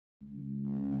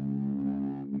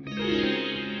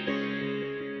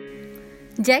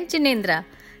Jai Jinendra.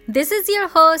 This is your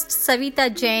host Savita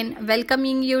Jain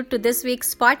welcoming you to this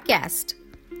week's podcast.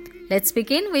 Let's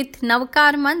begin with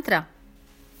Navkar Mantra.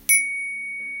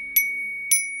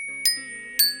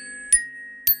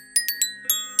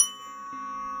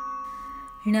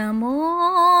 Namo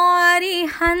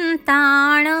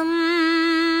Arihantanam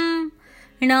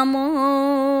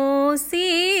Namo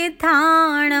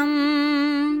Sithanam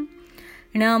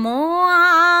Namo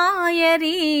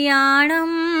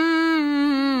Ayariyanam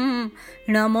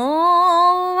Namo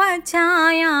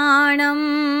Vachayanam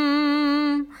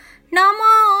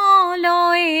Namo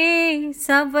Loe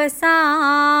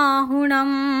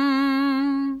Savasahunam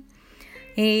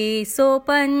Eso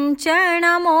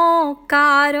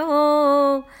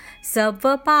Panchanamokaro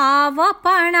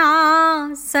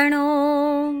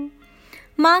Savapavapanasano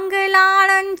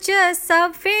Mangalancha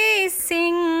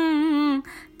Savesing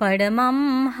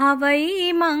Padamam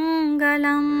Havai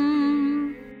Mangalam.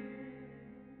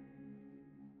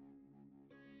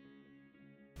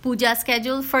 Puja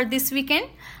schedule for this weekend.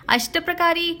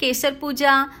 Ashtaprakari Kesar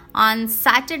Puja on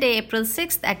Saturday, April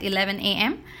 6th at 11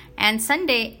 a.m. and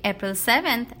Sunday, April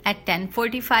 7th at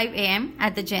 10:45 a.m.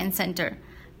 at the Jain Center.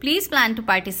 Please plan to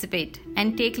participate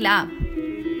and take labh.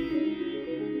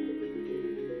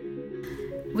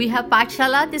 We have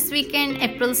Pathshala this weekend,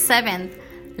 April 7th.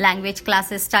 Language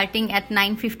classes starting at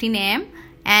 9:15 a.m.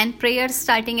 and prayers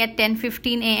starting at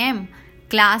 10:15 a.m.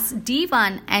 Class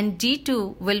D1 and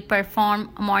D2 will perform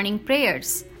morning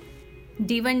prayers.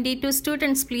 D1, D2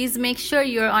 students, please make sure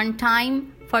you're on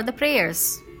time for the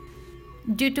prayers.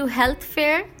 Due to health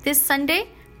fair this Sunday,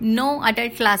 no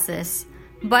adult classes,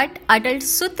 but adult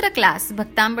Sutra class,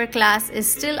 Bhaktambar class is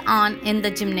still on in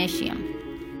the gymnasium.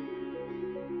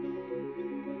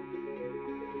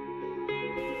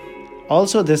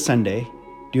 Also this Sunday,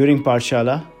 during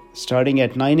Pathshala, starting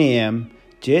at 9 a.m.,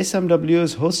 JSMW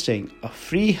is hosting a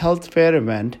free health fair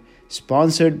event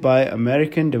sponsored by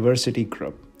American Diversity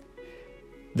Group.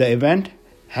 The event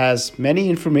has many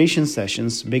information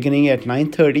sessions beginning at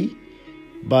 9:30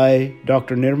 by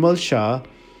Dr. Nirmal Shah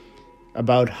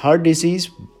about heart disease,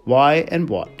 why and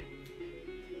what.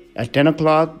 At 10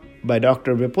 o'clock by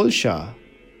Dr. Vipul Shah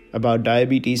about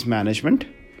diabetes management.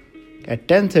 At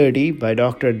 10:30 by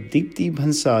Dr. Deepti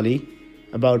Bhansali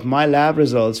about my lab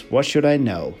results, what should I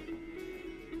know?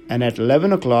 And at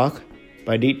 11 o'clock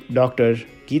by Dr.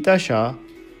 Geeta Shah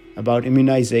about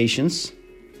immunizations.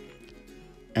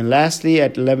 And lastly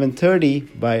at 11:30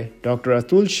 by Dr.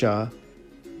 Atul Shah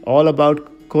all about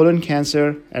colon cancer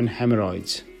and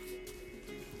hemorrhoids.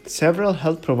 Several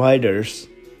health providers,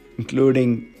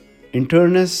 including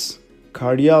internists,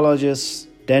 cardiologists,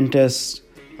 dentists,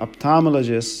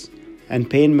 ophthalmologists, and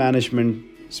pain management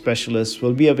specialists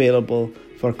will be available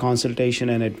for consultation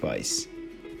and advice.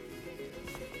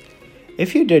 If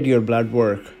you did your blood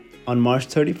work on March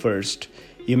 31st,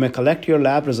 you may collect your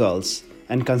lab results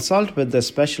and consult with the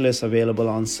specialists available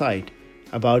on site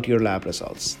about your lab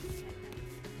results.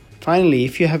 Finally,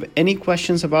 if you have any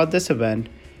questions about this event,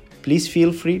 please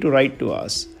feel free to write to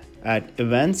us at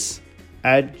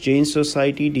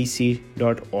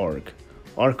events@jainsocietydc.org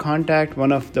or contact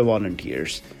one of the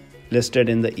volunteers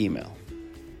listed in the email.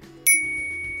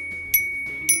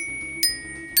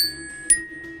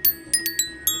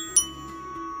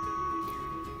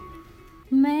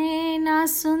 मैं ना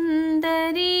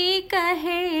सुंदरी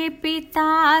कहे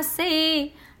पिता से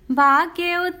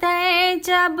भाग्य उदय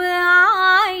जब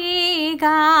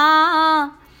आएगा,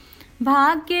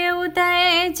 भाग्य उदय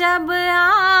जब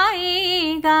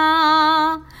आएगा,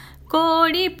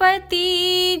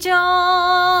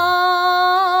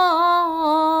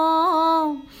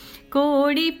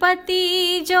 कोड़ीपति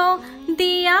जो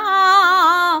दिया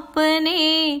आपने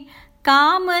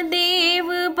कामदेव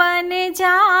बन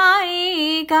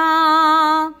जाएगा,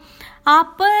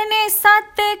 अपने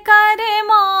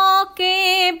सत्कर्मों के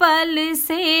बल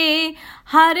से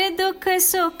हर दुख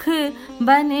सुख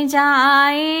बन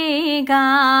जाएगा।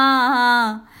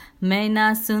 मैं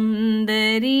ना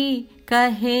सुंदरी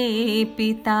कहे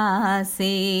पिता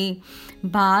से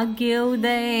भाग्य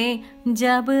उदय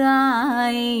जब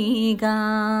आएगा।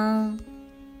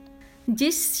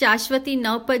 जिस शाश्वती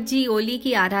नवपद जी ओली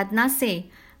की आराधना से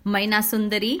मैना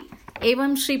सुंदरी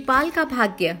एवं श्रीपाल का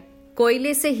भाग्य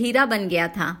कोयले से हीरा बन गया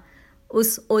था,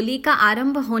 उस ओली का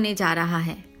आरंभ होने जा रहा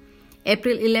है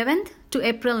अप्रैल 11 टू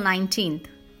अप्रैल 19।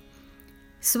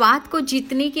 स्वाद को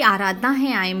जीतने की आराधना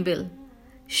है आयम्बिल।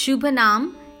 शुभ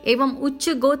नाम एवं उच्च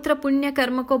गोत्र पुण्य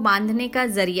कर्म को बांधने का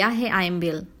जरिया है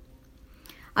आयम्बिल।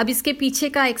 अब इसके पीछे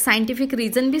का एक साइंटिफिक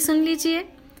रीजन भी सुन लीजिए।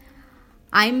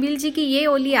 आयम्बिल जी की ये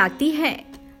ओली आती है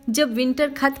जब विंटर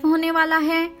खत्म होने वाला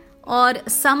है और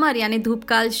समर यानी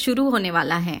धूपकाल शुरू होने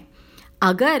वाला है।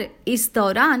 अगर इस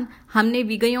दौरान हमने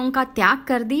विगयों का त्याग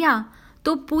कर दिया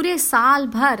तो पूरे साल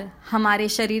भर हमारे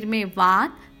शरीर में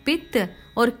वात, पित्त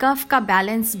और कफ का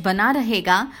बैलेंस बना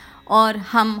रहेगा और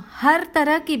हम हर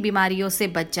तरह की बीमारियों से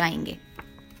बच जाएंगे।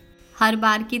 हर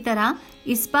बार की तरह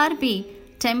इस बार भी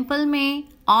टेम्पल में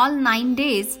ऑल 9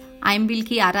 days आइम्बिल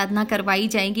की आराधना करवाई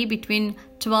जाएगी बिटवीन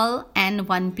 12 and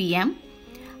 1 PM।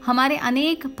 हमारे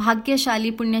अनेक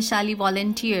भाग्यशाली पुण्यशाली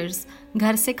वॉलंटियर्स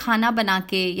घर से खाना बना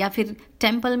के या फिर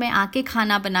टेम्पल में आके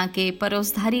खाना बना के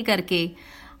परोसधारी करके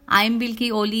आइम्बिल की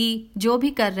ओली जो भी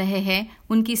कर रहे हैं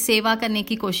उनकी सेवा करने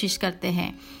की कोशिश करते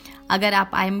हैं। अगर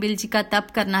आप आइम्बिल जी का तप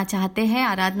करना चाहते हैं,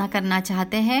 आराधना करना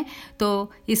चाहते हैं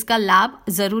तो इसका लाभ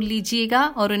ज़रूर लीजिएगा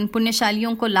और उन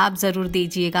पुण्यशालियों को लाभ ज़रूर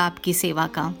दीजिएगा आपकी सेवा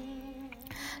का।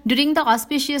 During the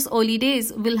auspicious holy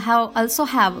days, we'll also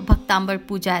have Bhaktambar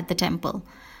Puja at the temple.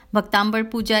 Bhaktambar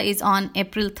Puja is on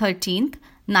April 13th,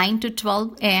 9 to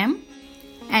 12 AM.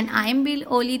 And Aimbil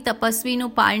Oli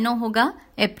Tapasvinu Parno hoga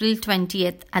April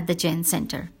 20th at the Jain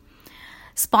Center.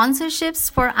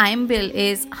 Sponsorships for Aimbil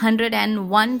is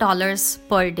 $101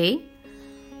 per day.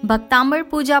 Bhaktambar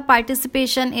Puja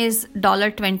participation is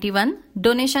 $21.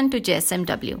 Donation to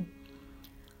JSMW.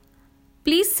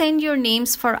 Please send your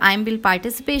names for Aimbil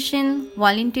participation,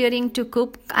 volunteering to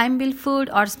cook Aimbil food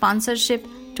or sponsorship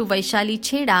to Vaishali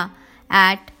Chheda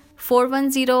at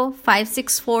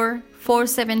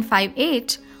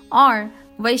 410-564-4758 or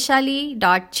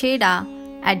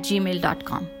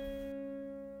vaishali.chheda@gmail.com.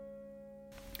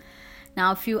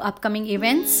 Now a few upcoming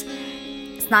events.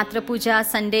 Snatra Puja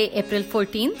Sunday, April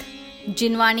 14th,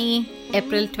 Jinwani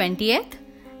April 20th,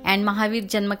 and Mahavir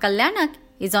Janma Kalyanak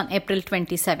is on April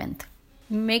 27th.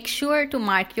 Make sure to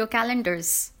mark your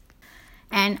calendars.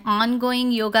 An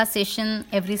ongoing yoga session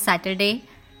every Saturday,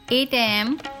 8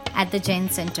 AM at the Jain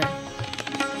Center.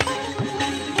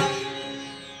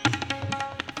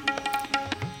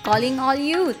 Calling all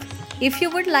youth. If you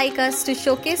would like us to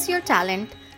showcase your talent,